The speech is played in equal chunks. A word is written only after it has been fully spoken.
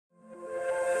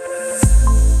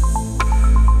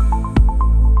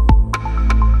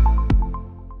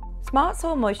Smart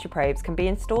soil moisture probes can be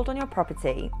installed on your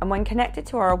property, and when connected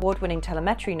to our award-winning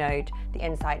telemetry node, the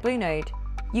INCYT Blue node,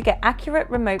 you get accurate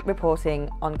remote reporting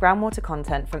on groundwater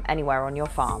content from anywhere on your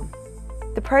farm.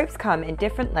 The probes come in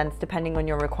different lengths depending on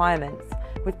your requirements,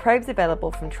 with probes available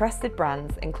from trusted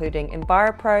brands including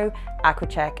EnviroPro,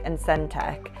 Aquacheck and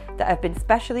Sentek that have been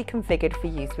specially configured for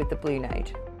use with the Blue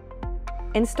node.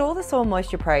 Install the soil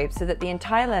moisture probe so that the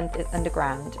entire length is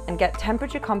underground and get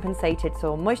temperature compensated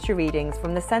soil moisture readings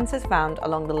from the sensors found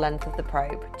along the length of the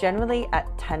probe, generally at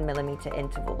 10mm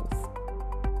intervals.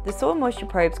 The soil moisture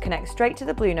probes connect straight to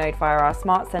the Blue node via our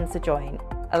smart sensor join,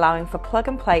 allowing for plug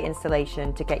and play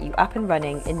installation to get you up and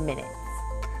running in minutes.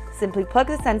 Simply plug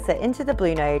the sensor into the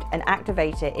Blue node and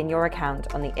activate it in your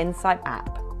account on the INCYT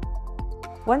App.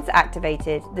 Once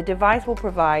activated, the device will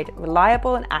provide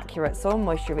reliable and accurate soil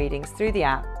moisture readings through the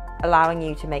app, allowing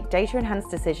you to make data-enhanced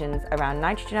decisions around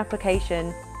nitrogen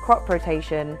application, crop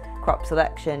rotation, crop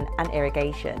selection, and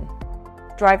irrigation.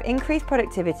 Drive increased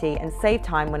productivity and save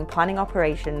time when planning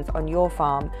operations on your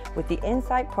farm with the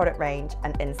INCYT product range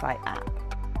and INCYT app.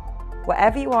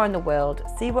 Wherever you are in the world,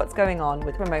 see what's going on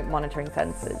with remote monitoring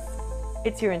sensors.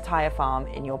 It's your entire farm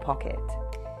in your pocket.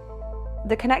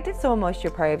 The connected soil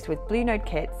moisture probes with Blue node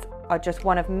kits are just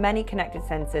one of many connected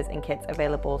sensors and kits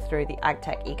available through the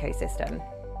AgTech ecosystem.